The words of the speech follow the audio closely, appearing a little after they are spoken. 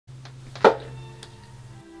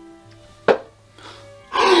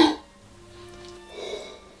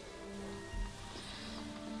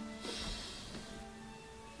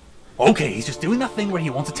Okay, he's just doing that thing where he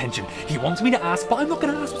wants attention. He wants me to ask, but I'm not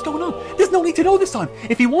going to ask what's going on. There's no need to know this time.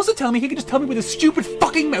 If he wants to tell me, he can just tell me with his stupid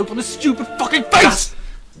fucking mouth on his stupid fucking face!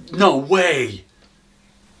 No way!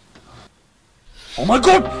 Oh my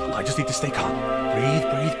god! I just need to stay calm. Breathe,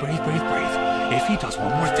 breathe, breathe, breathe, breathe. If he does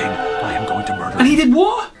one more thing, I am going to murder him. And he did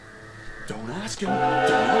what? Don't ask him. Don't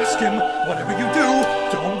ask him. Whatever you do,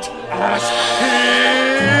 don't ask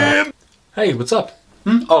him! Hey, what's up?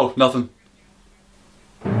 Oh, nothing.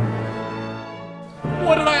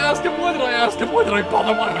 What did I ask him? Why did I ask him? Why did I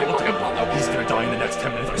bother? Why did I let him bother? He's gonna die in the next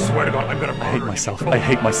 10 minutes. I swear to God, I'm gonna murder him. I hate myself. I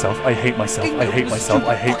hate myself. I hate myself. I hate myself.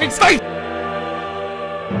 I hate myself.